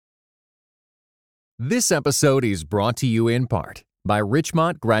This episode is brought to you in part by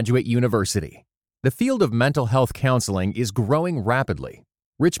Richmont Graduate University. The field of mental health counseling is growing rapidly.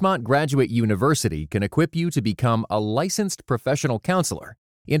 Richmont Graduate University can equip you to become a licensed professional counselor,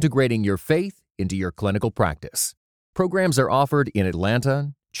 integrating your faith into your clinical practice. Programs are offered in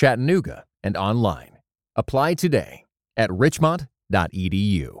Atlanta, Chattanooga, and online. Apply today at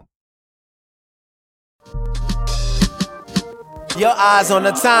richmont.edu. Your eyes on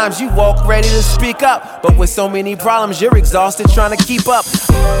the times, you walk ready to speak up. But with so many problems, you're exhausted trying to keep up.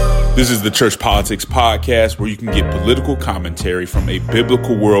 This is the Church Politics Podcast, where you can get political commentary from a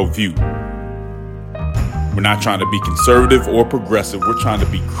biblical worldview. We're not trying to be conservative or progressive. We're trying to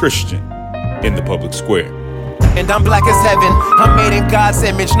be Christian in the public square. And I'm black as heaven. I'm made in God's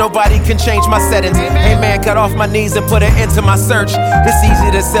image. Nobody can change my settings. Hey man, cut off my knees and put an end to my search. It's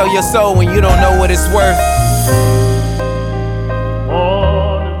easy to sell your soul when you don't know what it's worth.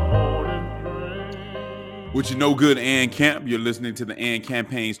 With your no good Ann Camp, you're listening to the Ann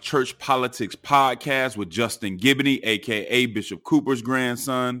Campaign's Church Politics Podcast with Justin Giboney, a.k.a. Bishop Cooper's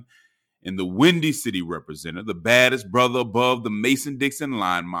grandson, and the Windy City representative, the baddest brother above the Mason-Dixon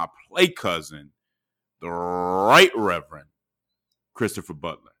line, my play cousin, the Right Reverend Christopher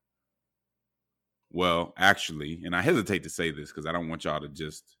Butler. Well, actually, and I hesitate to say this because I don't want y'all to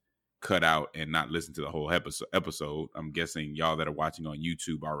just cut out and not listen to the whole episode. I'm guessing y'all that are watching on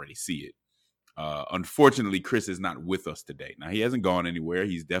YouTube already see it. Unfortunately, Chris is not with us today. Now, he hasn't gone anywhere.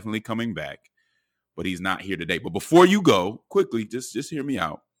 He's definitely coming back, but he's not here today. But before you go, quickly, just hear me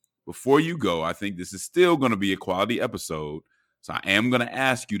out. Before you go, I think this is still going to be a quality episode, so I am going to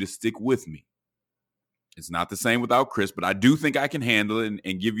ask you to stick with me. It's not the same without Chris, but I do think I can handle it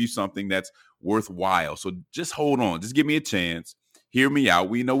and give you something that's worthwhile. So just hold on. Just give me a chance. Hear me out.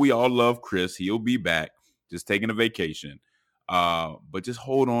 We know we all love Chris. He'll be back, just taking a vacation. But just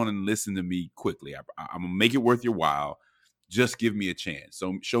hold on and listen to me quickly. I'm going to make it worth your while. Just give me a chance.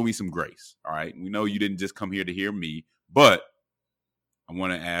 So show me some grace. All right. We know you didn't just come here to hear me, but I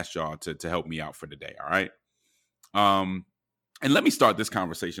want to ask y'all to help me out for today. All right. And let me start this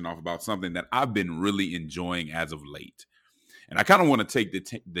conversation off about something that I've been really enjoying as of late. And I kind of want to take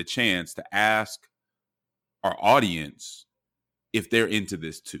the chance to ask our audience if they're into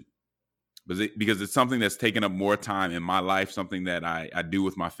this too. Because it's something that's taken up more time in my life, something that I do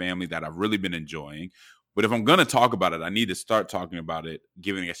with my family that I've really been enjoying. But if I'm going to talk about it, I need to start talking about it,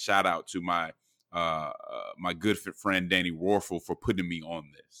 giving a shout out to my good friend, Danny Warfel, for putting me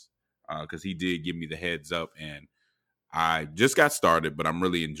on this, because he did give me the heads up and I just got started, but I'm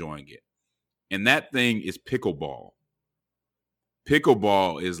really enjoying it. And that thing is pickleball.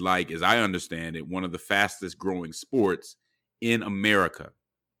 Pickleball is, like, as I understand it, one of the fastest growing sports in America.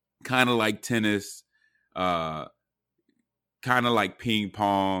 Kind of like tennis, kind of like ping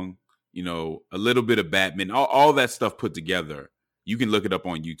pong, a little bit of badminton, all that stuff put together. You can look it up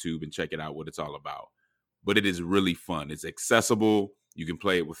on YouTube and check it out, what it's all about. But it is really fun. It's accessible. You can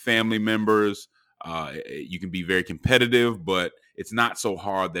play it with family members. You can be very competitive, but it's not so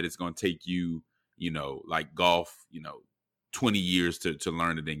hard that it's going to take you, like golf, 20 years to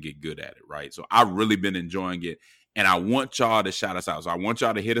learn it and get good at it, right? So I've really been enjoying it. And I want y'all to shout us out. So I want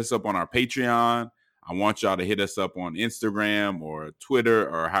y'all to hit us up on our Patreon. I want y'all to hit us up on Instagram or Twitter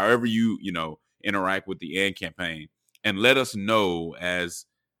or however you interact with the Ann campaign, and let us know as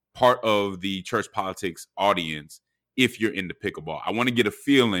part of the Church Politics audience if you're into pickleball. I want to get a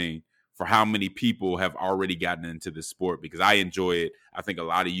feeling for how many people have already gotten into this sport, because I enjoy it. I think a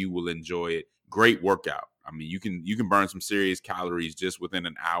lot of you will enjoy it. Great workout. I mean, you can burn some serious calories just within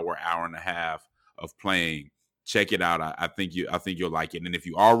an hour and a half of playing. Check it out. I think you'll like it. And if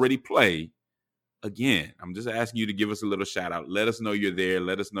you already play, again, I'm just asking you to give us a little shout out. Let us know you're there.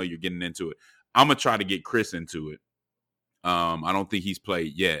 Let us know you're getting into it. I'm going to try to get Chris into it. I don't think he's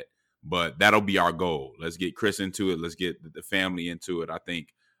played yet, but that'll be our goal. Let's get Chris into it. Let's get the family into it. I think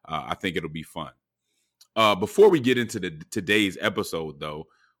it'll be fun. Before we get into today's episode, though,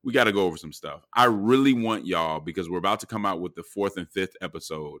 we got to go over some stuff. I really want y'all, because we're about to come out with the 4th and 5th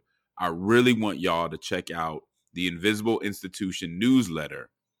episode, I really want y'all to check out the Invisible Institution newsletter,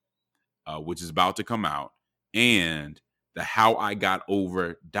 which is about to come out, and the How I Got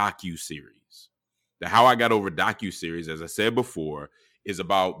Over docuseries. The How I Got Over docuseries, as I said before, is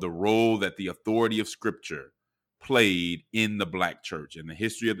about the role that the authority of Scripture played in the Black church, in the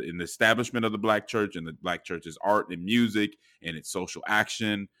history of in the establishment of the Black church, and the Black church's art and music and its social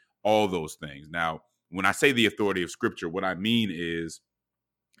action, all those things. Now, when I say the authority of Scripture, what I mean is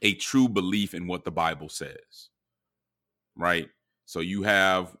a true belief in what the Bible says. Right? So you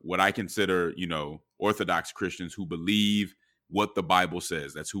have what I consider, Orthodox Christians who believe what the Bible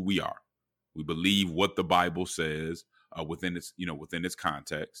says. That's who we are. We believe what the Bible says within its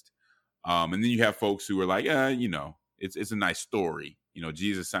context. And then you have folks who are like, it's a nice story.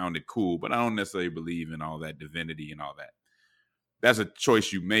 Jesus sounded cool, but I don't necessarily believe in all that divinity and all that. That's a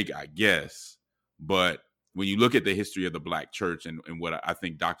choice you make, I guess. But when you look at the history of the Black church and what I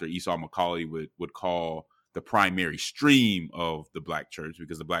think Dr. Esau McCaulley would call the primary stream of the Black church,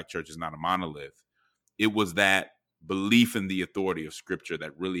 because the Black church is not a monolith, it was that belief in the authority of Scripture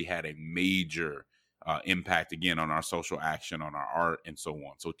that really had a major impact, again, on our social action, on our art, and so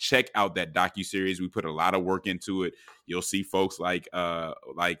on. So check out that docuseries. We put a lot of work into it. You'll see folks like the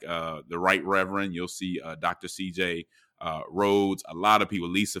Right Reverend. You'll see Dr. C.J. Rhodes, a lot of people,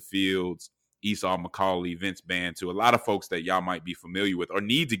 Lisa Fields, Esau McCaulley, Vince Bantu, a lot of folks that y'all might be familiar with or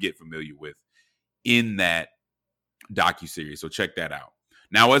need to get familiar with in that docuseries. So check that out.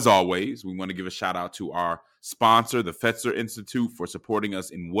 Now, as always, we want to give a shout out to our sponsor, the Fetzer Institute, for supporting us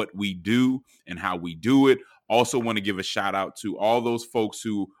in what we do and how we do it. Also want to give a shout out to all those folks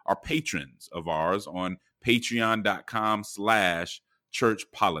who are patrons of ours on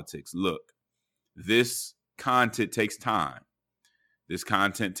patreon.com/churchpolitics. Look, this content takes time. This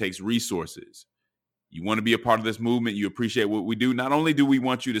content takes resources. You want to be a part of this movement. You appreciate what we do. Not only do we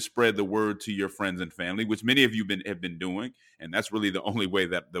want you to spread the word to your friends and family, which many of you have been doing, and that's really the only way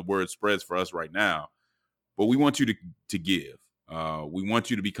that the word spreads for us right now, but we want you to give. We want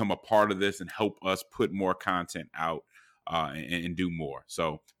you to become a part of this and help us put more content out and do more.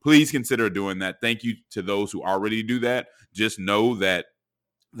 So please consider doing that. Thank you to those who already do that. Just know that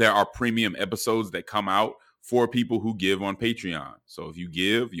there are premium episodes that come out for people who give on Patreon. So if you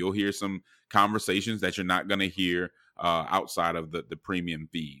give, you'll hear some conversations that you're not going to hear outside of the premium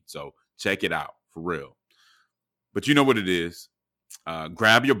feed. So check it out for real. But you know what it is.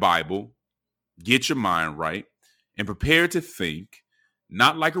 Grab your Bible, get your mind right, and prepare to think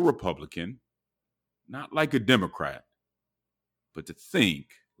not like a Republican, not like a Democrat, but to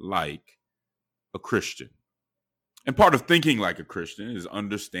think like a Christian. And part of thinking like a Christian is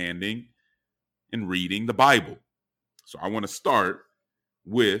understanding and reading the Bible. So I want to start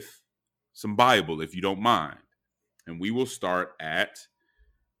with some Bible, if you don't mind. And we will start at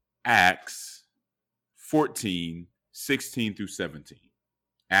Acts 14, 16 through 17.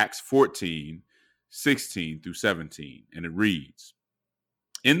 Acts 14, 16 through 17. And it reads,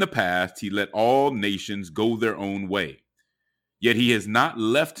 "In the past, he let all nations go their own way. Yet he has not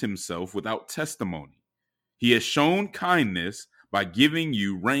left himself without testimony. He has shown kindness by giving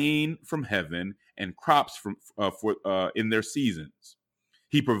you rain from heaven and crops in their seasons.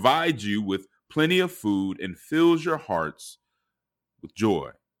 He provides you with plenty of food and fills your hearts with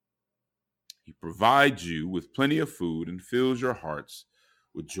joy." He provides you with plenty of food and fills your hearts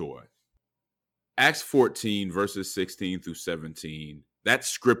with joy. Acts 14, verses 16 through 17, that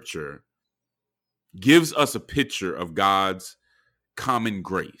scripture gives us a picture of God's common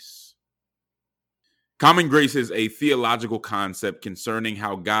grace. Common grace is a theological concept concerning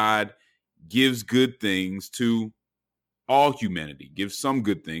how God gives good things to all humanity, gives some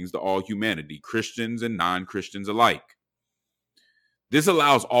good things to all humanity, Christians and non-Christians alike. This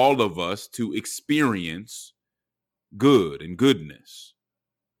allows all of us to experience good and goodness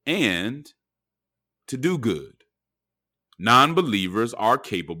and to do good. Non-believers are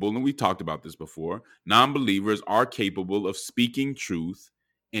capable, and we talked about this before, non-believers are capable of speaking truth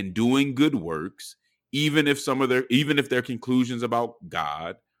and doing good works, even if their conclusions about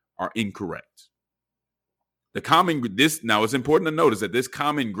God are incorrect. Now it's important to notice that this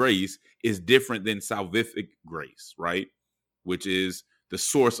common grace is different than salvific grace, right? Which is the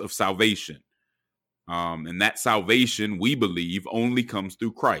source of salvation. And that salvation, we believe, only comes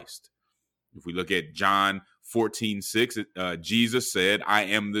through Christ. If we look at John 14:6, Jesus said, "I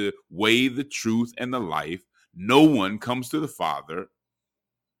am the way, the truth, and the life. No one comes to the Father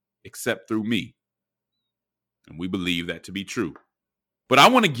except through me." And we believe that to be true. But I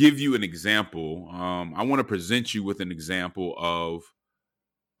want to give you an example. I want to present you with an example of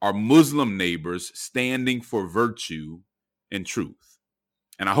our Muslim neighbors standing for virtue and truth.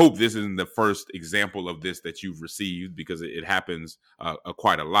 And I hope this isn't the first example of this that you've received, because it happens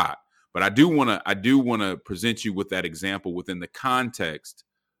quite a lot. But I do want to present you with that example within the context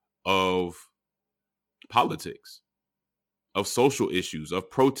of politics, of social issues, of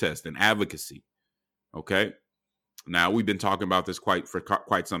protest and advocacy. Okay. Now, we've been talking about this for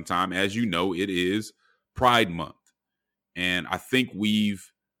quite some time. As you know, it is Pride Month. And I think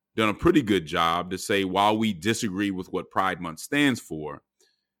we've done a pretty good job to say, while we disagree with what Pride Month stands for,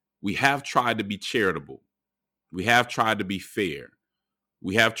 we have tried to be charitable. We have tried to be fair.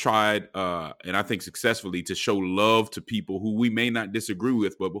 We have tried, and I think successfully, to show love to people who we may not disagree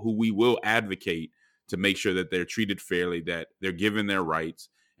with, but who we will advocate to make sure that they're treated fairly, that they're given their rights,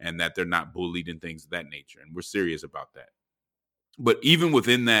 and that they're not bullied and things of that nature. And we're serious about that. But even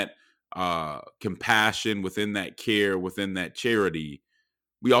within that compassion, within that care, within that charity,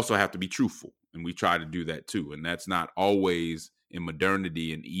 we also have to be truthful. And we try to do that too. And that's not always in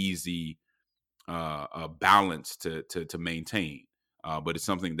modernity an easy balance to maintain. But it's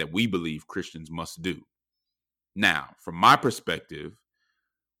something that we believe Christians must do. Now, from my perspective,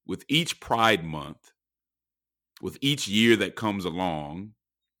 with each Pride Month, with each year that comes along,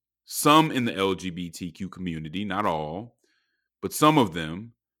 some in the LGBTQ community, not all, but some of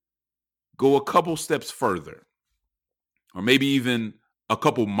them go a couple steps further, or maybe even a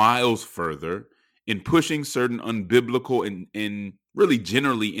couple miles further in pushing certain unbiblical and really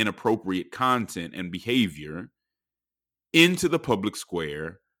generally inappropriate content and behavior into the public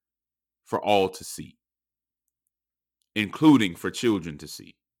square for all to see, including for children to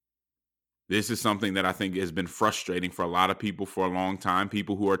see. This is something that I think has been frustrating for a lot of people for a long time,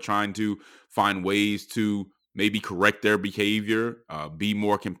 people who are trying to find ways to maybe correct their behavior, be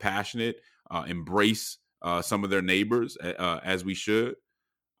more compassionate, embrace some of their neighbors as we should.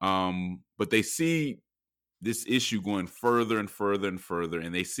 But they see this issue going further and further and further,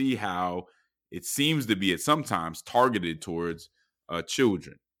 and they see how it seems to be at sometimes targeted towards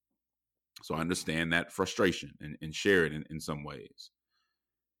children. So I understand that frustration and share it in some ways.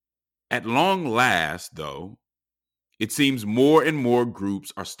 At long last, though, it seems more and more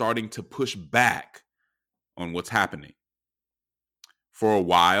groups are starting to push back on what's happening. For a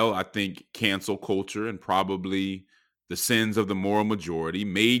while, I think cancel culture and probably the sins of the moral majority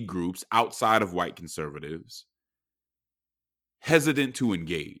made groups outside of white conservatives hesitant to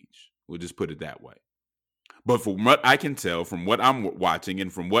engage. We'll just put it that way. But from what I can tell, from what I'm watching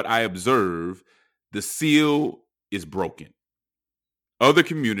and from what I observe, the seal is broken. Other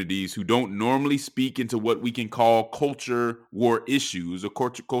communities who don't normally speak into what we can call culture war issues or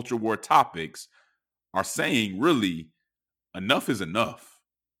culture war topics are saying, really, enough is enough.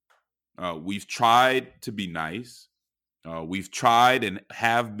 We've tried to be nice. We've tried and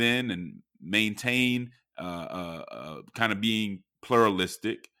have been and maintain kind of being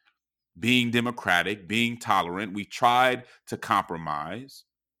pluralistic, being democratic, being tolerant. We tried to compromise,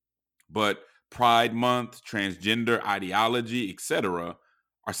 but Pride Month, transgender ideology, etc.,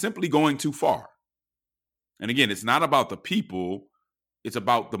 are simply going too far. And again, it's not about the people, it's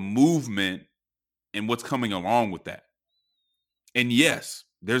about the movement and what's coming along with that. And yes,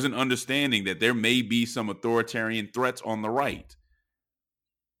 there's an understanding that there may be some authoritarian threats on the right.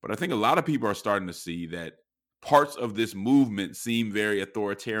 But I think a lot of people are starting to see that parts of this movement seem very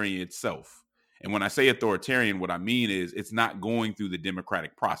authoritarian itself. And when I say authoritarian, what I mean is it's not going through the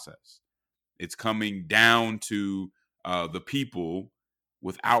democratic process. It's coming down to the people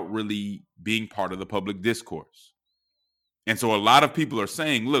without really being part of the public discourse. And so a lot of people are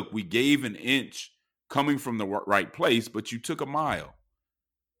saying, look, we gave an inch coming from the right place, but you took a mile.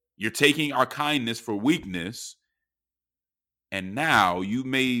 You're taking our kindness for weakness. And now you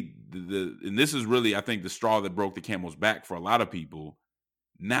made and this is really, I think, the straw that broke the camel's back for a lot of people.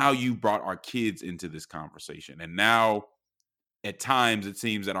 Now you brought our kids into this conversation. And now at times it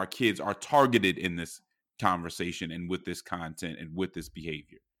seems that our kids are targeted in this conversation and with this content and with this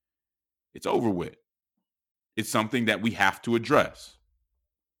behavior. It's over with. It's something that we have to address.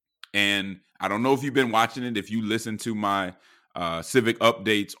 And I don't know if you've been watching it. If you listen to my civic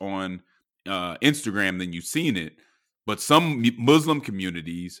updates on Instagram, then you've seen it. But some Muslim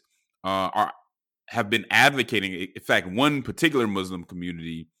communities have been advocating. In fact, one particular Muslim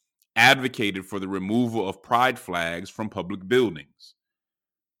community advocated for the removal of pride flags from public buildings.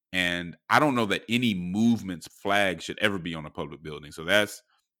 And I don't know that any movement's flag should ever be on a public building. So that's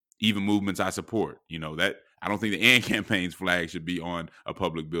even movements I support. You know, that I don't think the AND campaign's flag should be on a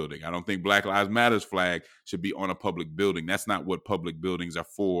public building. I don't think Black Lives Matter's flag should be on a public building. That's not what public buildings are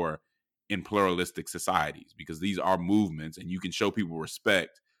for in pluralistic societies, because these are movements and you can show people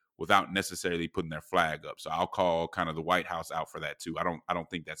respect without necessarily putting their flag up. So I'll call kind of the White House out for that too. I don't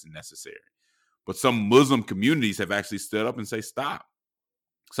think that's necessary. But some Muslim communities have actually stood up and say, stop.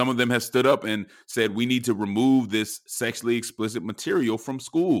 Some of them have stood up and said, we need to remove this sexually explicit material from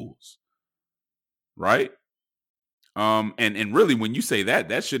schools. Right? And really, when you say that,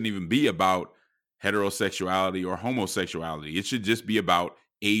 that shouldn't even be about heterosexuality or homosexuality. It should just be about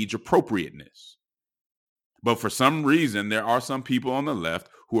age appropriateness. But for some reason, there are some people on the left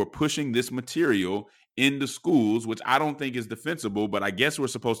who are pushing this material into schools, which I don't think is defensible, but I guess we're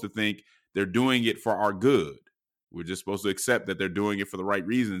supposed to think they're doing it for our good. We're just supposed to accept that they're doing it for the right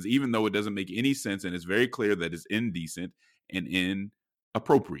reasons, even though it doesn't make any sense and it's very clear that it's indecent and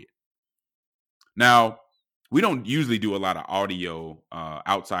inappropriate. Now, we don't usually do a lot of audio,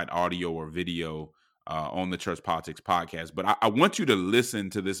 outside audio or video on the Church Politics Podcast, but I want you to listen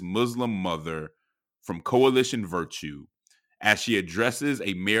to this Muslim mother from Coalition Virtue as she addresses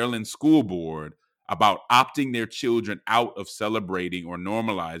a Maryland school board about opting their children out of celebrating or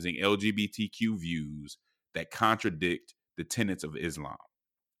normalizing LGBTQ views that contradict the tenets of Islam.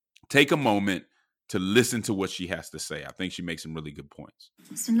 Take a moment to listen to what she has to say. I think she makes some really good points.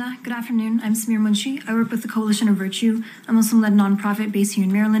 Bismillah. Good afternoon. I'm Samir Munshi. I work with the Coalition of Virtue, a Muslim-led nonprofit based here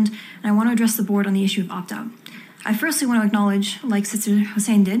in Maryland, and I want to address the board on the issue of opt-out. I firstly want to acknowledge, like Sister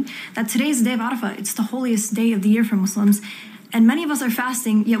Hussein did, that today is the day of Arafah. It's the holiest day of the year for Muslims, and many of us are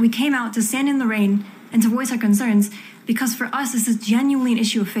fasting, yet we came out to stand in the rain and to voice our concerns because for us this is genuinely an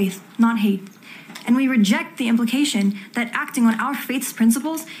issue of faith, not hate. And we reject the implication that acting on our faith's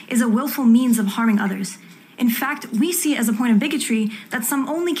principles is a willful means of harming others. In fact, we see it as a point of bigotry that some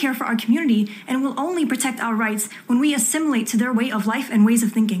only care for our community and will only protect our rights when we assimilate to their way of life and ways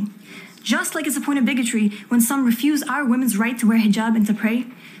of thinking. Just like it's a point of bigotry when some refuse our women's right to wear hijab and to pray,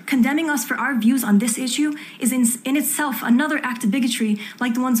 condemning us for our views on this issue is in itself another act of bigotry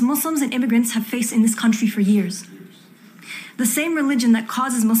like the ones Muslims and immigrants have faced in this country for years. The same religion that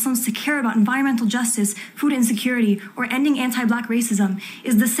causes Muslims to care about environmental justice, food insecurity, or ending anti-Black racism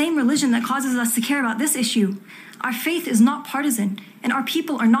is the same religion that causes us to care about this issue. Our faith is not partisan, and our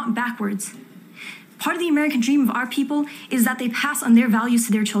people are not backwards. Part of the American dream of our people is that they pass on their values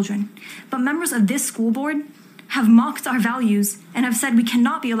to their children. But members of this school board have mocked our values and have said we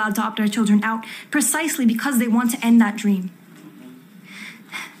cannot be allowed to opt our children out precisely because they want to end that dream.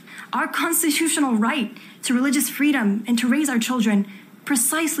 Our constitutional right to religious freedom and to raise our children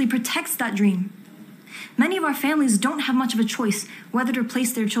precisely protects that dream. Many of our families don't have much of a choice whether to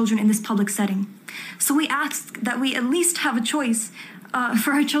place their children in this public setting. So we ask that we at least have a choice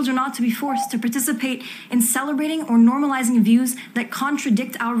for our children not to be forced to participate in celebrating or normalizing views that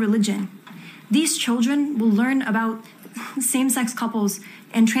contradict our religion. These children will learn about same-sex couples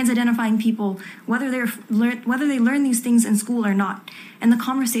and trans-identifying people, whether they learn these things in school or not. And the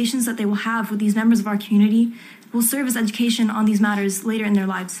conversations that they will have with these members of our community will serve as education on these matters later in their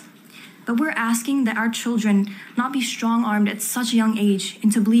lives. But we're asking that our children not be strong-armed at such a young age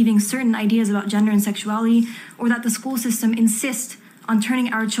into believing certain ideas about gender and sexuality, or that the school system insist on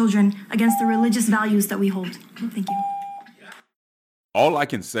turning our children against the religious values that we hold. Thank you. All I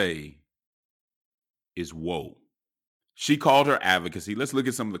can say is whoa. She called her advocacy. Let's look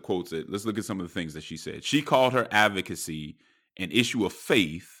at some of the quotes. Let's look at some of the things that she said. She called her advocacy an issue of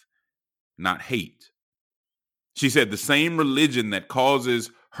faith, not hate. She said the same religion that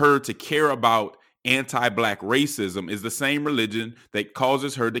causes her to care about anti-Black racism is the same religion that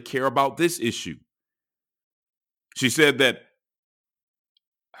causes her to care about this issue. She said that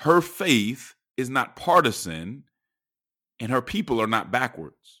her faith is not partisan and her people are not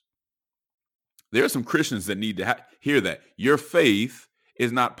backwards. There are some Christians that need to hear that. Your faith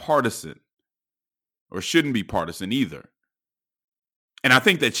is not partisan or shouldn't be partisan either. And I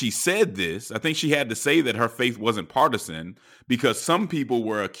think that she said this. I think she had to say that her faith wasn't partisan because some people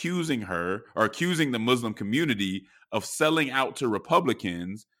were accusing her or accusing the Muslim community of selling out to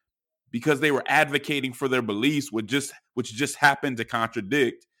Republicans because they were advocating for their beliefs, which just happened to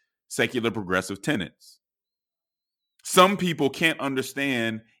contradict secular progressive tenets. Some people can't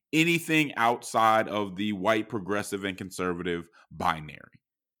understand anything outside of the white progressive and conservative binary.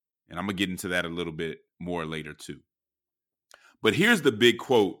 And I'm going to get into that a little bit more later too. But here's the big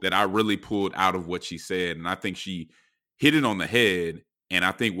quote that I really pulled out of what she said. And I think she hit it on the head. And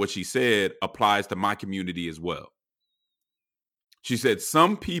I think what she said applies to my community as well. She said,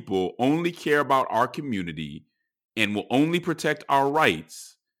 some people only care about our community and will only protect our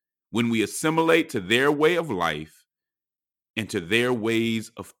rights when we assimilate to their way of life and to their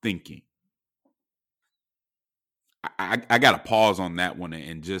ways of thinking. I got to pause on that one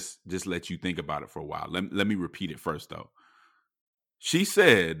and just let you think about it for a while. Let me repeat it first, though. She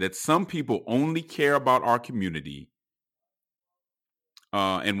said that some people only care about our community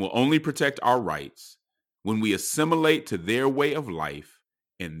and will only protect our rights when we assimilate to their way of life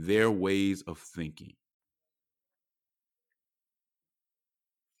and their ways of thinking.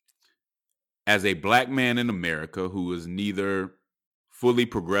 As a Black man in America who is neither fully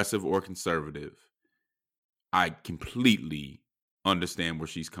progressive or conservative, I completely understand where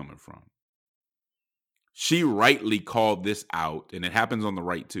she's coming from. She rightly called this out, and it happens on the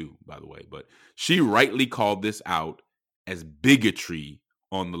right too, by the way, but she rightly called this out as bigotry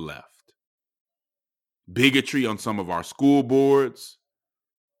on the left. bigotry on some of our school boards,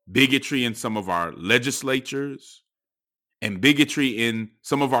 bigotry in some of our legislatures, and bigotry in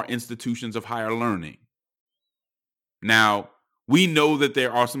some of our institutions of higher learning. Now, we know that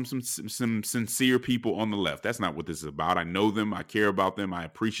there are some sincere people on the left. That's not what this is about. I know them. I care about them. I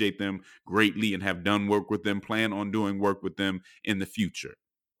appreciate them greatly and have done work with them, plan on doing work with them in the future.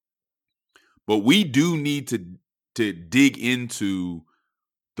 But we do need to dig into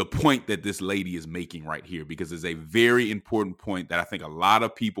the point that this lady is making right here, because it's a very important point that I think a lot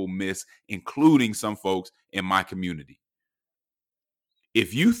of people miss, including some folks in my community.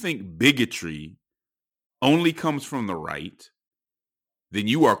 If you think bigotry only comes from the right, then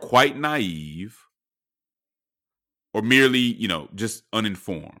you are quite naive or merely, just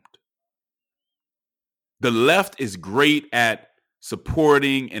uninformed. The left is great at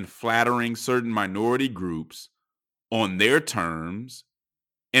supporting and flattering certain minority groups on their terms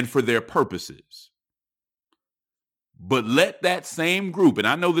and for their purposes. But let that same group, and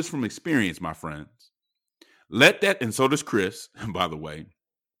I know this from experience, my friends, and so does Chris, by the way,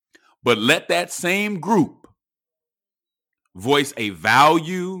 but let that same group voice a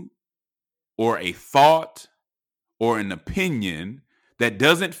value or a thought or an opinion that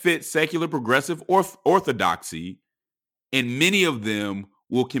doesn't fit secular progressive orthodoxy, and many of them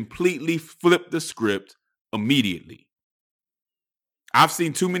will completely flip the script immediately. I've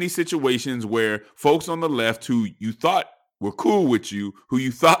seen too many situations where folks on the left who you thought were cool with you, who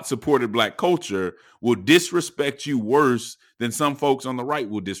you thought supported Black culture, will disrespect you worse than some folks on the right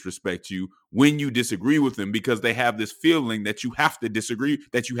will disrespect you when you disagree with them, because they have this feeling that you have to disagree,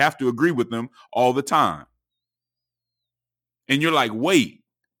 that you have to agree with them all the time. And you're like, wait,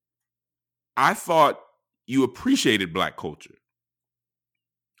 I thought you appreciated Black culture.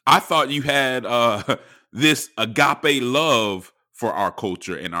 I thought you had this agape love for our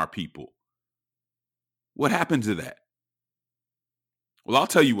culture and our people. What happened to that? Well, I'll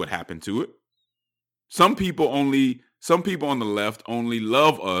tell you what happened to it. Some people on the left only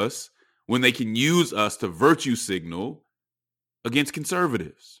love us when they can use us to virtue signal against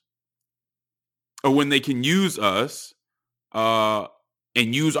conservatives, or when they can use us and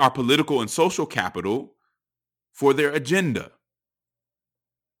use our political and social capital for their agenda.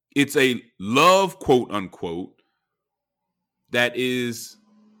 It's a love, quote unquote, that is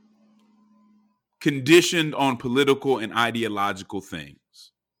conditioned on political and ideological things.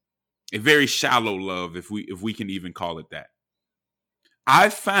 A very shallow love, if we can even call it that. I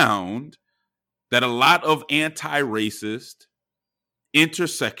found that a lot of anti-racist,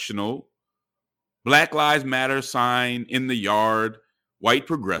 intersectional, Black Lives Matter sign in the yard, white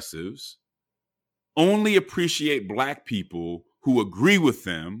progressives only appreciate Black people who agree with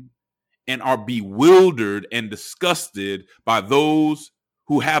them and are bewildered and disgusted by those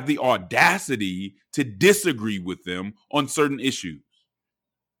who have the audacity to disagree with them on certain issues.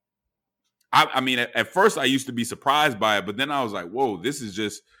 I mean, at first I used to be surprised by it, but then I was like, whoa, this is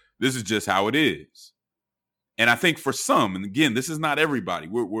just how it is. And I think for some, and again, this is not everybody,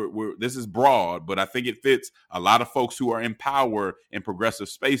 this is broad, but I think it fits a lot of folks who are in power in progressive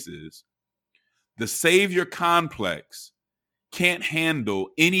spaces. The savior complex can't handle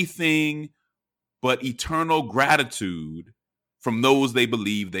anything but eternal gratitude from those they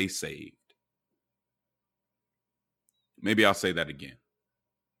believe they saved. Maybe I'll say that again.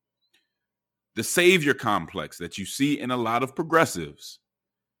 The savior complex that you see in a lot of progressives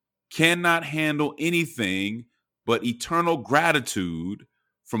cannot handle anything but eternal gratitude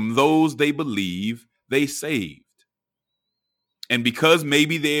from those they believe they saved. And because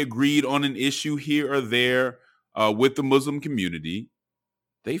maybe they agreed on an issue here or there with the Muslim community,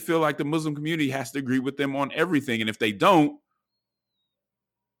 they feel like the Muslim community has to agree with them on everything. And if they don't,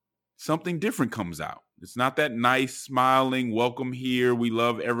 something different comes out. It's not that nice, smiling, welcome here, we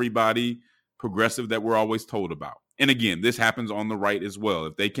love everybody progressive that we're always told about. And again, this happens on the right as well.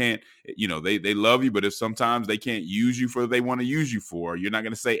 If they can't, they love you, but if sometimes they can't use you for what they want to use you for, you're not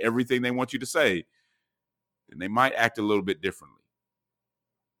going to say everything they want you to say, then they might act a little bit differently.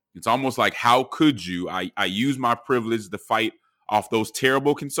 It's almost like, how could you? I use my privilege to fight off those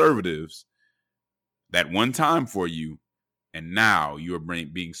terrible conservatives that one time for you, and now you are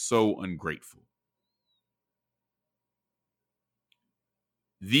being so ungrateful.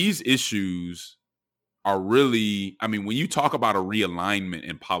 These issues are really, when you talk about a realignment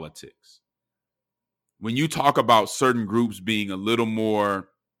in politics, when you talk about certain groups being a little more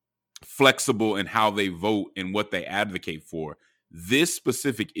flexible in how they vote and what they advocate for, this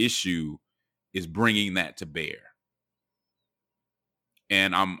specific issue is bringing that to bear.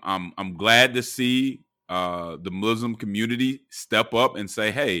 And I'm glad to see the Muslim community step up and say,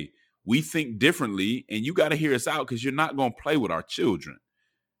 hey, We think differently, and you got to hear us out because you're not going to play with our children.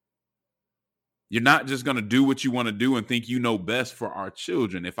 You're not just going to do what you want to do and think you know best for our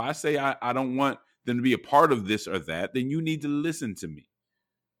children. If I say I don't want them to be a part of this or that, then you need to listen to me.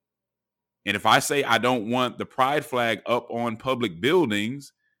 And if I say I don't want the pride flag up on public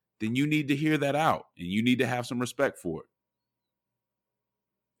buildings, then you need to hear that out and you need to have some respect for it.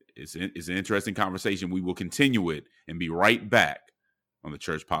 It's an interesting conversation. We will continue it and be right back on the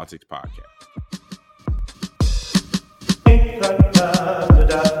Church Politics Podcast.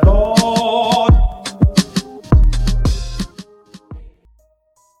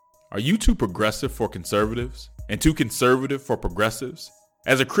 Are you too progressive for conservatives and too conservative for progressives?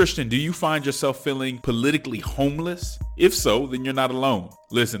 As a Christian, do you find yourself feeling politically homeless? If so, then you're not alone.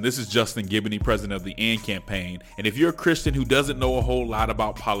 Listen, this is Justin Giboney, president of the AND Campaign, and if you're a Christian who doesn't know a whole lot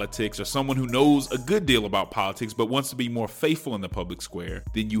about politics or someone who knows a good deal about politics but wants to be more faithful in the public square,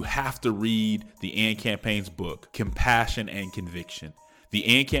 then you have to read the AND Campaign's book, Compassion and Conviction.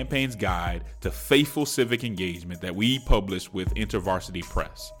 The AND Campaign's Guide to Faithful Civic Engagement that we publish with InterVarsity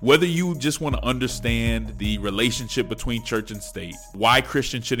Press. Whether you just want to understand the relationship between church and state, why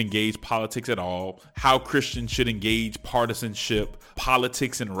Christians should engage politics at all, how Christians should engage partisanship,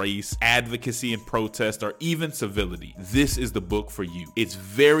 politics and race, advocacy and protest, or even civility, this is the book for you. It's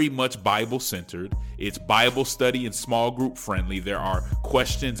very much Bible-centered. It's Bible study and small group friendly. There are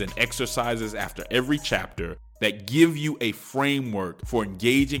questions and exercises after every chapter that give you a framework for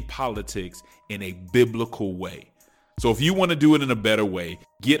engaging politics in a biblical way. So if you want to do it in a better way,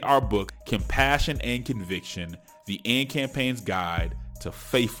 get our book, Compassion and Conviction, the AND Campaign's Guide to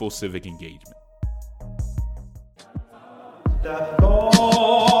Faithful Civic Engagement.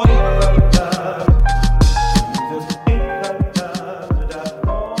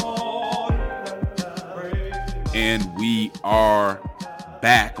 And we are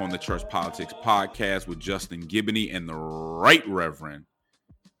back on the Church Politics Podcast with Justin Giboney and the Right Reverend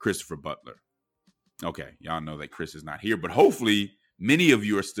Christopher Butler. Okay, y'all know that Chris is not here, but hopefully many of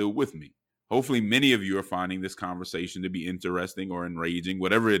you are still with me. Hopefully many of you are finding this conversation to be interesting or enraging.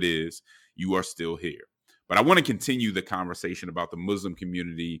 Whatever it is, you are still here. But I want to continue the conversation about the Muslim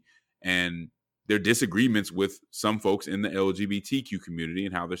community and their disagreements with some folks in the LGBTQ community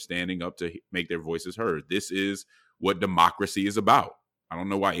and how they're standing up to make their voices heard. This is what democracy is about. I don't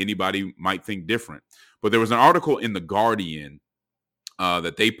know why anybody might think different, but there was an article in The Guardian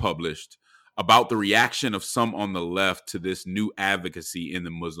that they published about the reaction of some on the left to this new advocacy in the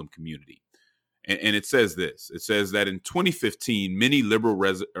Muslim community. And it says this. It says that in 2015, many liberal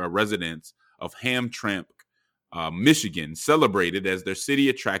residents of Hamtramck, Michigan, celebrated as their city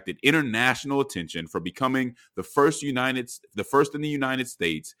attracted international attention for becoming the first in the United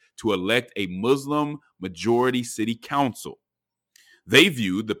States to elect a Muslim majority city council. They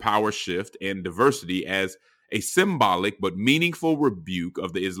viewed the power shift and diversity as a symbolic but meaningful rebuke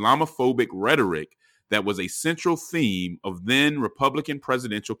of the Islamophobic rhetoric that was a central theme of then Republican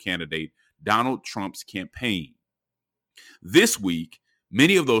presidential candidate Donald Trump's campaign. This week,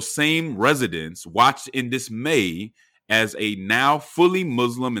 many of those same residents watched in dismay as a now fully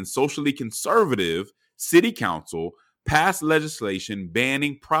Muslim and socially conservative city council passed legislation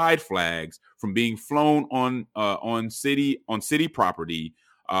banning pride flags from being flown on city property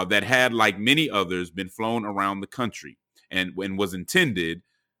that had, like many others, been flown around the country and was intended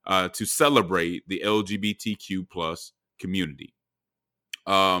to celebrate the LGBTQ plus community.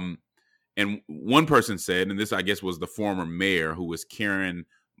 And one person said, and this I guess was the former mayor, who was Karen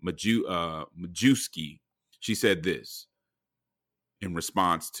Majewski. She said this in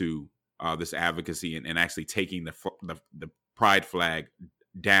response to this advocacy and actually taking the pride flag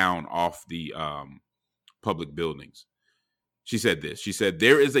down off the public buildings. She said this. She said,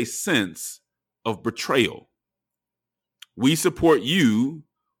 "There is a sense of betrayal. We support you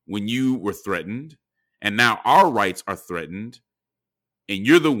when you were threatened, and now our rights are threatened, and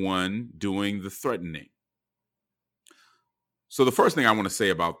you're the one doing the threatening." So the first thing I want to say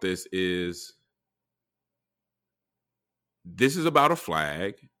about this is about a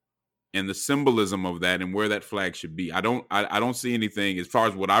flag and the symbolism of that and where that flag should be. I don't see anything, as far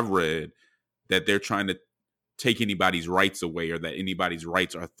as what I've read, that they're trying to take anybody's rights away or that anybody's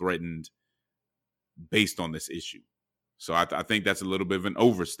rights are threatened based on this issue. So I think that's a little bit of an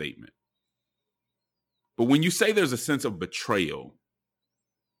overstatement. But when you say there's a sense of betrayal,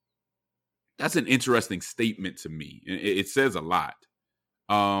 that's an interesting statement to me. It says a lot.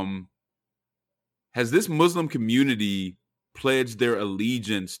 Has this Muslim community pledged their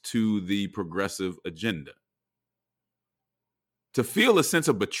allegiance to the progressive agenda? To feel a sense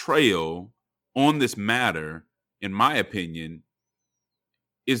of betrayal on this matter, in my opinion,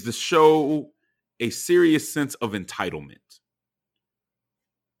 is to show a serious sense of entitlement.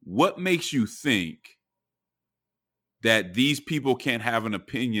 What makes you think that these people can't have an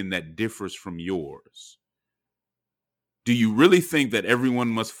opinion that differs from yours? Do you really think that everyone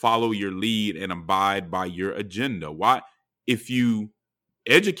must follow your lead and abide by your agenda? Why? If you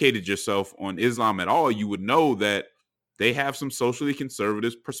educated yourself on Islam at all, you would know that they have some socially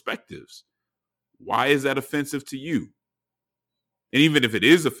conservative perspectives. Why is that offensive to you? And even if it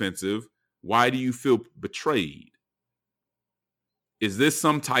is offensive, why do you feel betrayed? Is this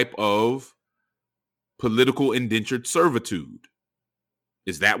some type of political indentured servitude?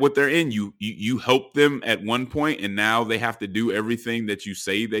 Is that what they're in? You helped them at one point and now they have to do everything that you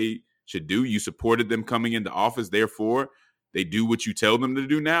say they should do. You supported them coming into office, therefore they do what you tell them to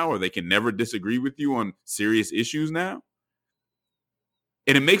do now, or they can never disagree with you on serious issues now.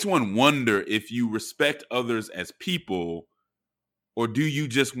 And it makes one wonder if you respect others as people, or do you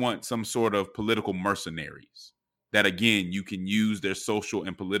just want some sort of political mercenaries that, again, you can use their social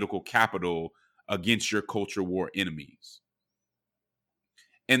and political capital against your culture war enemies?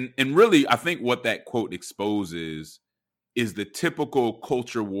 And really, I think what that quote exposes is the typical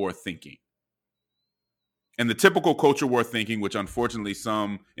culture war thinking. And the typical culture war thinking, which unfortunately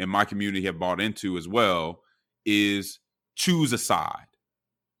some in my community have bought into as well, is choose a side.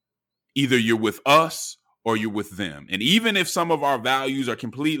 Either you're with us or you're with them. And even if some of our values are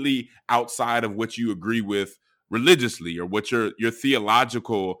completely outside of what you agree with religiously, or what your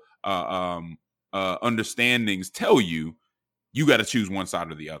theological understandings tell you, you got to choose one side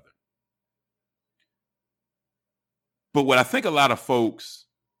or the other. But what I think a lot of folks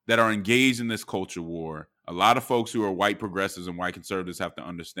that are engaged in this culture war, a lot of folks who are white progressives and white conservatives have to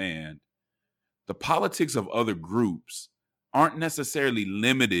understand, the politics of other groups aren't necessarily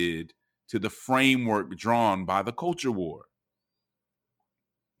limited to the framework drawn by the culture war.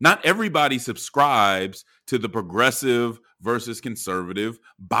 Not everybody subscribes to the progressive versus conservative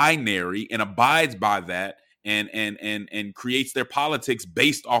binary and abides by that and creates their politics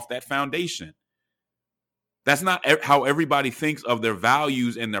based off that foundation. That's not how everybody thinks of their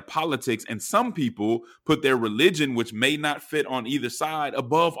values and their politics. And some people put their religion, which may not fit on either side,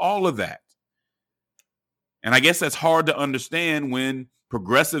 above all of that. And I guess that's hard to understand when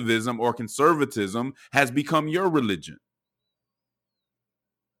progressivism or conservatism has become your religion.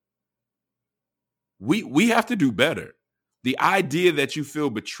 We have to do better. The idea that you feel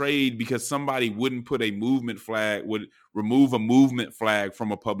betrayed because somebody wouldn't put a movement flag, would remove a movement flag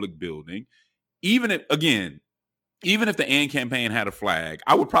from a public building, even if the AND campaign had a flag,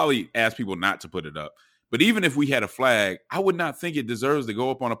 I would probably ask people not to put it up. But even if we had a flag, I would not think it deserves to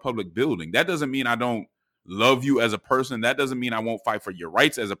go up on a public building. That doesn't mean I don't love you as a person. That doesn't mean I won't fight for your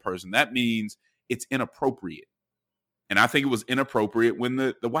rights as a person. That means it's inappropriate. And I think it was inappropriate when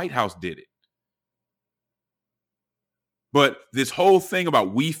the White House did it. But this whole thing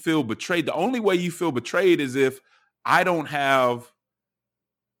about we feel betrayed, the only way you feel betrayed is if I don't have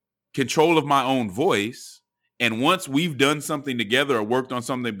control of my own voice. And once we've done something together or worked on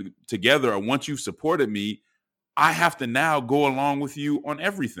something together, or once you've supported me, I have to now go along with you on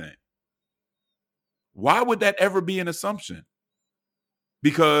everything. Why would that ever be an assumption?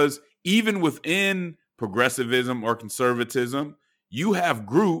 Because even within progressivism or conservatism, you have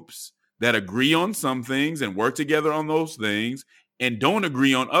groups that agree on some things and work together on those things, and don't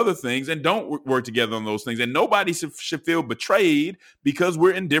agree on other things and don't work together on those things. And nobody should feel betrayed because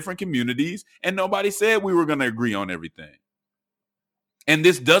we're in different communities and nobody said we were going to agree on everything. And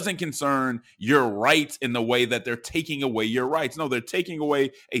this doesn't concern your rights in the way that they're taking away your rights. No, they're taking away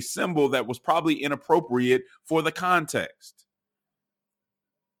a symbol that was probably inappropriate for the context.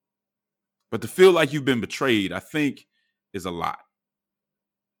 But to feel like you've been betrayed, I think, is a lot.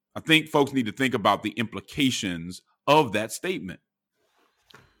 I think folks need to think about the implications of that statement.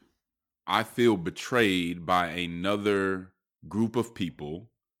 I feel betrayed by another group of people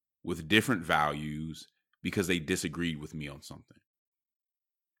with different values because they disagreed with me on something.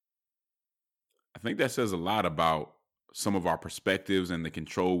 I think that says a lot about some of our perspectives and the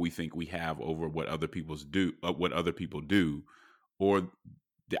control we think we have over what other people do, or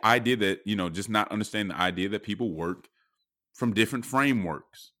the idea that, just not understanding the idea that people work from different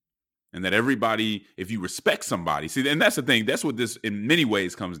frameworks. And that everybody, if you respect somebody, see, and that's the thing, that's what this in many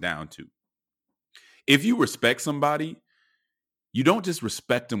ways comes down to. If you respect somebody, you don't just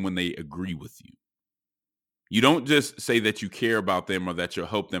respect them when they agree with you. You don't just say that you care about them or that you'll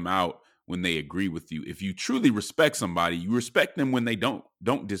help them out when they agree with you. If you truly respect somebody, you respect them when they don't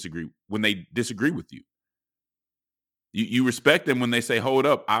disagree, when they disagree with you. You respect them when they say, hold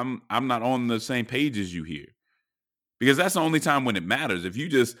up, I'm not on the same page as you here. because that's the only time when it matters. If you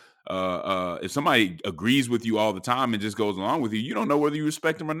just if somebody agrees with you all the time and just goes along with you, you don't know whether you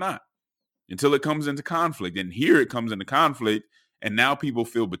respect them or not until it comes into conflict. And here it comes into conflict, and now people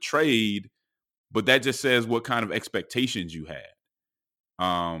feel betrayed. But that just says what kind of expectations you had,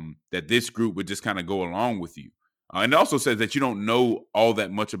 that this group would just kind of go along with you. And it also says that you don't know all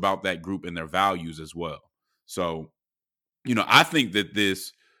that much about that group and their values as well. So, I think that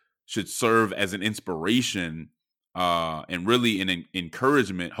this should serve as an inspiration and really an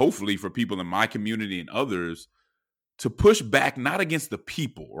encouragement, hopefully, for people in my community and others to push back, not against the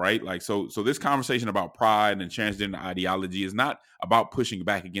people, right? Like, so this conversation about pride and transgender ideology is not about pushing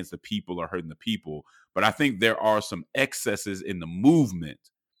back against the people or hurting the people, but I think there are some excesses in the movement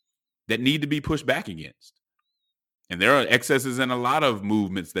that need to be pushed back against. And there are excesses in a lot of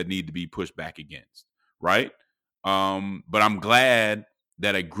movements that need to be pushed back against, right? But I'm glad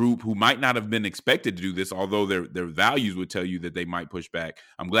that a group who might not have been expected to do this, although their values would tell you that they might push back,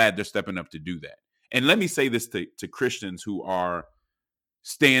 I'm glad they're stepping up to do that. And let me say this to Christians who are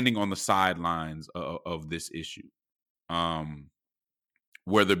standing on the sidelines of this issue,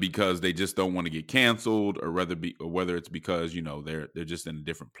 whether because they just don't want to get canceled, or whether it's because they're just in a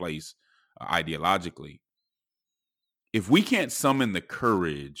different place ideologically. If we can't summon the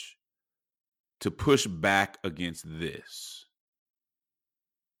courage to push back against this,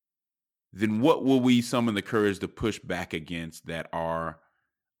 then what will we summon the courage to push back against that our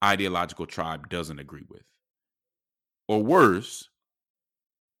ideological tribe doesn't agree with? Or worse,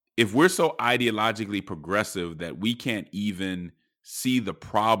 if we're so ideologically progressive that we can't even see the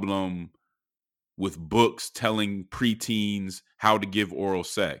problem with books telling preteens how to give oral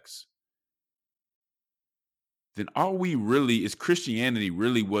sex, then is Christianity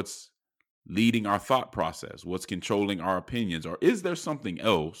really what's leading our thought process, what's controlling our opinions? Or is there something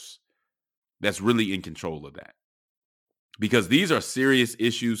else that's really in control of that? Because these are serious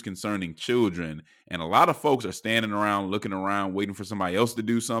issues concerning children, and a lot of folks are standing around, looking around, waiting for somebody else to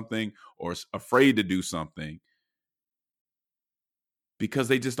do something, or afraid to do something, because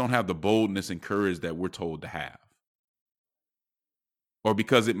they just don't have the boldness and courage that we're told to have. Or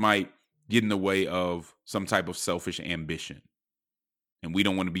because it might get in the way of some type of selfish ambition, and we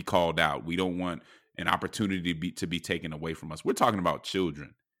don't want to be called out. We don't want an opportunity to be taken away from us. We're talking about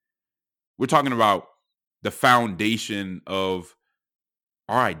children. We're talking about the foundation of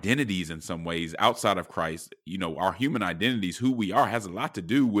our identities in some ways outside of Christ. Our human identities, who we are, has a lot to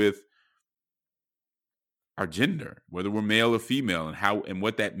do with our gender, whether we're male or female, and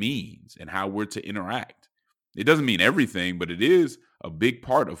what that means and how we're to interact. It doesn't mean everything, but it is a big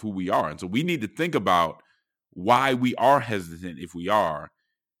part of who we are. And so we need to think about why we are hesitant, if we are,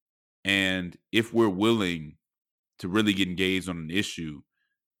 and if we're willing to really get engaged on an issue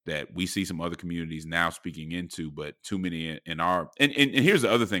that we see some other communities now speaking into, but too many in our, and here's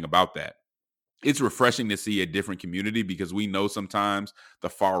the other thing about that. It's refreshing to see a different community, because we know sometimes the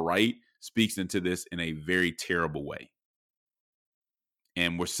far right speaks into this in a very terrible way.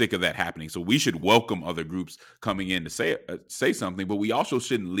 And we're sick of that happening. So we should welcome other groups coming in to say something, but we also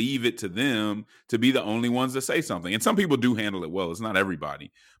shouldn't leave it to them to be the only ones to say something. And some people do handle it well. It's not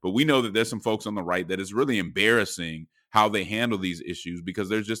everybody. But we know that there's some folks on the right that is really embarrassing how they handle these issues, because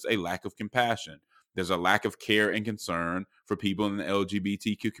there's just a lack of compassion. There's a lack of care and concern for people in the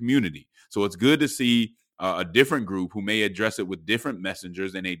LGBTQ community. So it's good to see a different group who may address it with different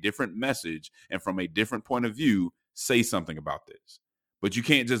messengers and a different message, and from a different point of view, say something about this. But you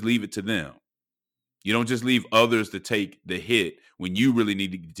can't just leave it to them. You don't just leave others to take the hit when you really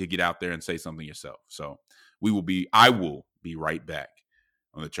need to get out there and say something yourself. So I will be right back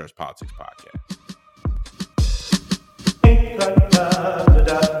on the Church Politics Podcast.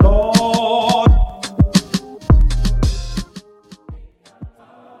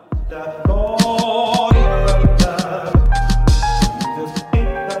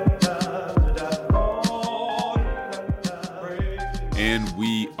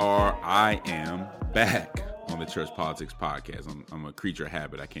 I am back on the Church Politics Podcast. I'm a creature of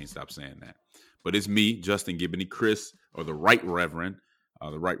habit. I can't stop saying that. But it's me, Justin Giboney. Chris, or the Right Reverend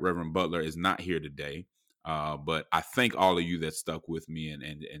Butler, is not here today. But I thank all of you that stuck with me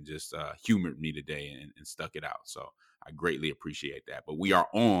and just humored me today and stuck it out. So I greatly appreciate that. But we are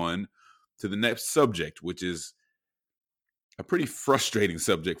on to the next subject, which is a pretty frustrating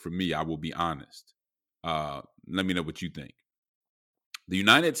subject for me, I will be honest. Let me know what you think. The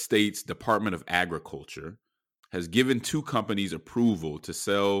United States Department of Agriculture has given 2 companies approval to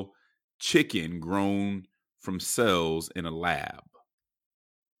sell chicken grown from cells in a lab.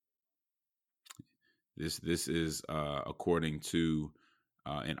 This is according to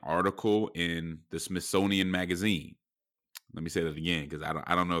an article in the Smithsonian Magazine. Let me say that again, because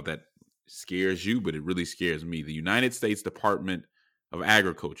I don't know if that scares you, but it really scares me. The United States Department of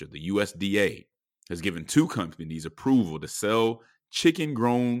Agriculture, the USDA, has given 2 companies approval to sell chicken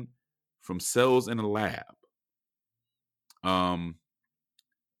grown from cells in a lab.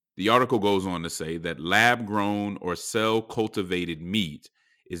 The article goes on to say that lab-grown or cell-cultivated meat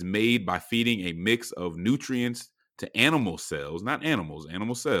is made by feeding a mix of nutrients to animal cells, not animals,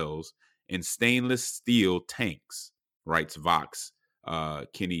 animal cells, in stainless steel tanks, writes Vox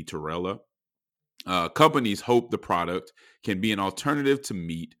Kenny Torella. Companies hope the product can be an alternative to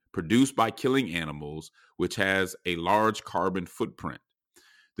meat produced by killing animals, which has a large carbon footprint.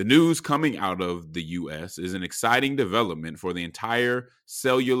 The news coming out of the U.S. is an exciting development for the entire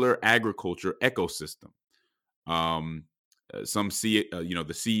cellular agriculture ecosystem. The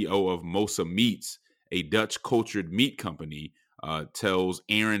CEO of Mosa Meats, a Dutch cultured meat company, tells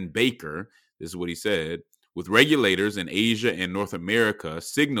Aaron Baker, this is what he said, with regulators in Asia and North America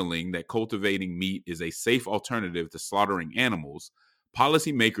signaling that cultivating meat is a safe alternative to slaughtering animals,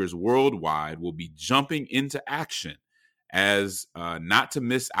 policymakers worldwide will be jumping into action as not to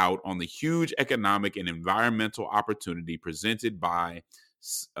miss out on the huge economic and environmental opportunity presented by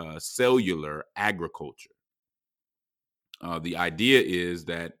cellular agriculture. The idea is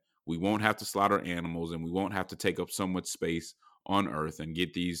that we won't have to slaughter animals and we won't have to take up so much space on Earth and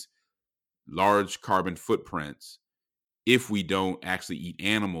get these large carbon footprints if we don't actually eat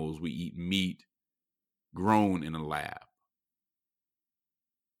animals. We eat meat grown in a lab.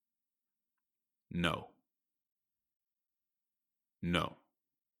 No. And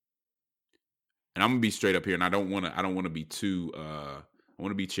I'm gonna be straight up here, and I don't want to be too I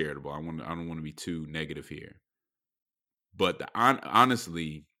want to be charitable. I don't want to be too negative here. But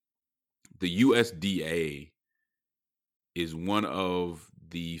honestly, the USDA is one of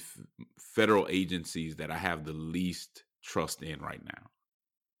the federal agencies that I have the least trust in right now.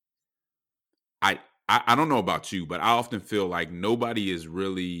 I don't know about you, but I often feel like nobody is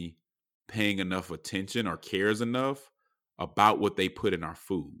really paying enough attention or cares enough about what they put in our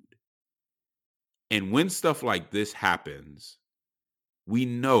food. And when stuff like this happens, we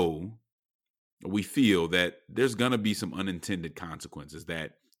feel that there's going to be some unintended consequences,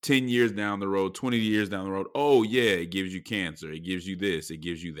 that 10 years down the road, 20 years down the road, oh yeah, it gives you cancer, it gives you this, it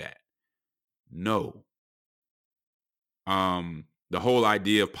gives you that. No. The whole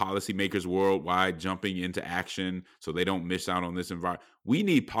idea of policymakers worldwide jumping into action so they don't miss out on this environment. We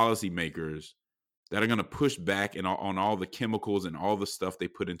need policymakers that are going to push back on all the chemicals and all the stuff they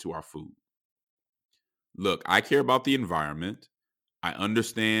put into our food. Look, I care about the environment. I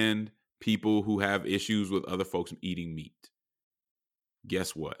understand people who have issues with other folks eating meat.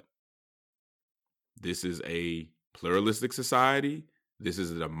 Guess what? This is a pluralistic society. This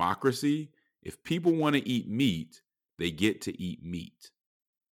is a democracy. If people want to eat meat, they get to eat meat.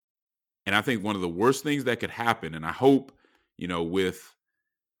 And I think one of the worst things that could happen, and I hope, with,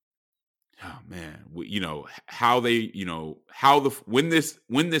 when this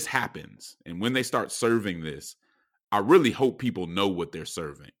happens and when they start serving this, I really hope people know what they're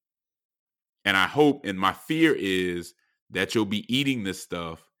serving. And I hope, and my fear is that you'll be eating this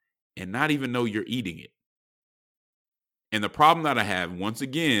stuff and not even know you're eating it. And the problem that I have, once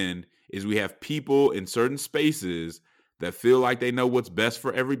again, is we have people in certain spaces that feel like they know what's best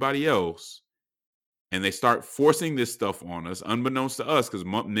for everybody else. And they start forcing this stuff on us, unbeknownst to us, because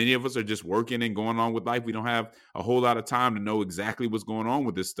many of us are just working and going on with life. We don't have a whole lot of time to know exactly what's going on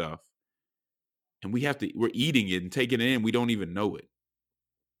with this stuff. And we're eating it and taking it in. We don't even know it.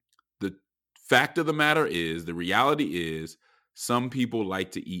 The fact of the matter is, the reality is, some people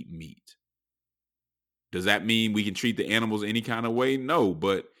like to eat meat. Does that mean we can treat the animals any kind of way? No,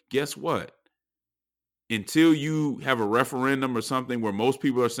 but guess what? Until you have a referendum or something where most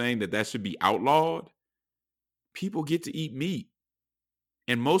people are saying that should be outlawed, people get to eat meat.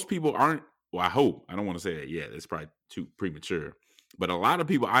 And most people aren't, well, I hope, I don't want to say that yet, it's probably too premature, but a lot of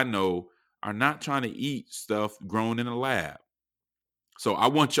people I know are not trying to eat stuff grown in a lab. So I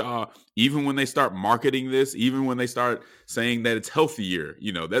want y'all, even when they start marketing this, even when they start saying that it's healthier,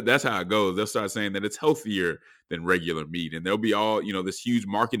 that's how it goes. They'll start saying that it's healthier than regular meat. And there'll be all, this huge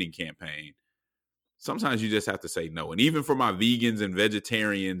marketing campaign. Sometimes you just have to say no. And even for my vegans and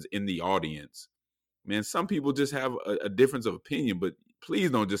vegetarians in the audience, man, some people just have a difference of opinion, but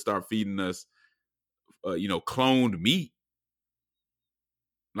please don't just start feeding us, cloned meat.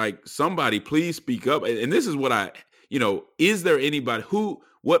 Like, somebody please speak up. And this is what is there anybody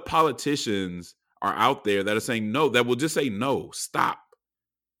what politicians are out there that are saying no, that will just say no, stop.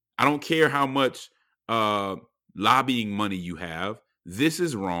 I don't care how much lobbying money you have. This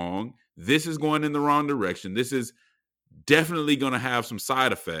is wrong. This is going in the wrong direction. This is definitely going to have some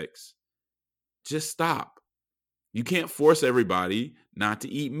side effects. Just stop. You can't force everybody not to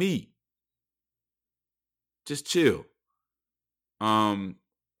eat meat. Just chill.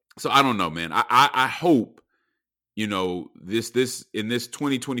 So I don't know, man. I hope, this in this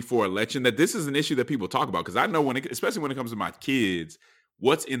 2024 election, that this is an issue that people talk about. Because I know especially when it comes to my kids,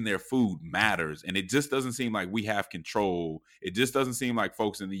 what's in their food matters. And it just doesn't seem like we have control. It just doesn't seem like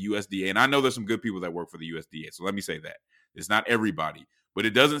folks in the USDA. And I know there's some good people that work for the USDA. So let me say that. It's not everybody. But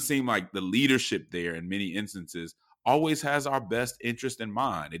it doesn't seem like the leadership there in many instances always has our best interest in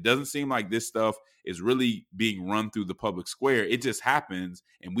mind. It doesn't seem like this stuff is really being run through the public square. It just happens,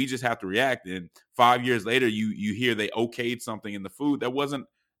 and we just have to react. And 5 years later, you hear they okayed something in the food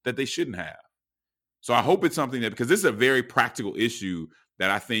that they shouldn't have. So I hope it's something that, because this is a very practical issue that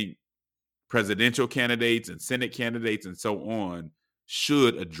I think presidential candidates and Senate candidates and so on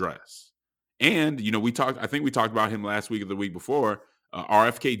should address. And, I think we talked about him last week or the week before.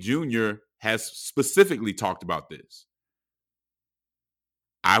 RFK Jr. has specifically talked about this.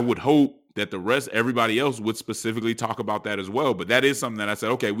 I would hope that everybody else would specifically talk about that as well. But that is something that I said,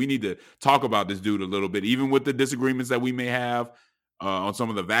 okay, we need to talk about this dude a little bit, even with the disagreements that we may have on some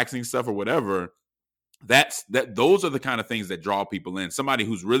of the vaccine stuff or whatever. Those are the kind of things that draw people in. Somebody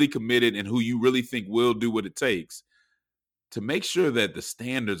who's really committed and who you really think will do what it takes to make sure that the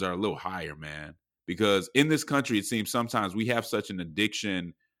standards are a little higher, man. Because in this country, it seems sometimes we have such an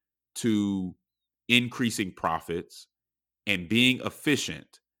addiction to increasing profits and being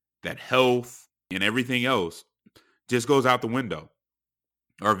efficient that health and everything else just goes out the window,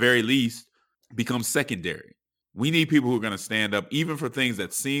 or at very least becomes secondary. We need people who are going to stand up even for things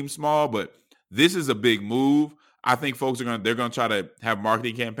that seem small, but this is a big move. I think folks they're going to try to have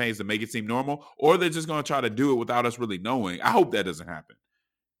marketing campaigns to make it seem normal, or they're just going to try to do it without us really knowing. I hope that doesn't happen.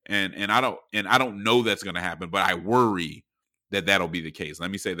 And I don't know that's going to happen, but I worry that that'll be the case. Let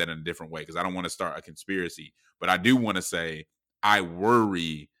me say that in a different way, because I don't want to start a conspiracy, but I do want to say I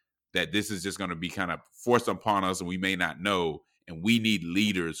worry that this is just going to be kind of forced upon us and we may not know, and we need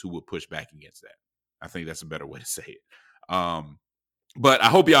leaders who will push back against that. I think that's a better way to say it. But I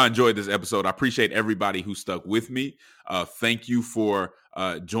hope y'all enjoyed this episode. I appreciate everybody who stuck with me. Thank you for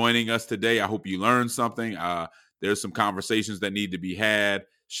joining us today. I hope you learned something. There's some conversations that need to be had.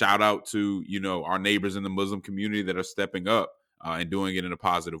 Shout out to, our neighbors in the Muslim community that are stepping up and doing it in a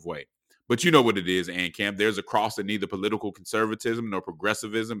positive way. But you know what it is, ANCAM. There's a cross that neither political conservatism nor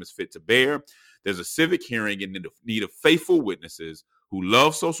progressivism is fit to bear. There's a civic hearing in need of faithful witnesses who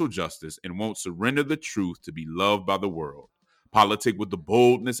love social justice and won't surrender the truth to be loved by the world. Politic with the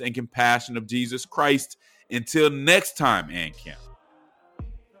boldness and compassion of Jesus Christ. Until next time, ANCAM.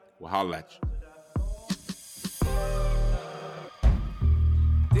 We'll holla at you.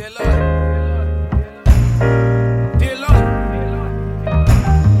 Dear Lord, dear Lord,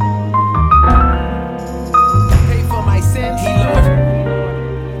 pay for my sins, Lord.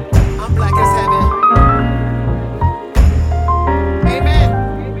 I'm black as heaven. Amen.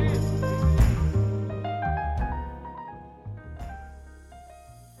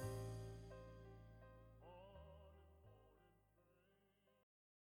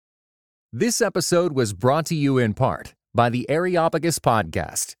 This episode was brought to you in part by the Areopagus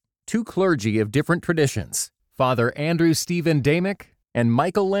Podcast, two clergy of different traditions, Father Andrew Stephen Damick and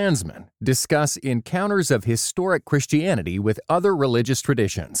Michael Landsman, discuss encounters of historic Christianity with other religious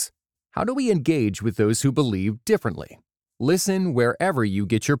traditions. How do we engage with those who believe differently? Listen wherever you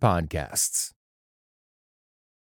get your podcasts.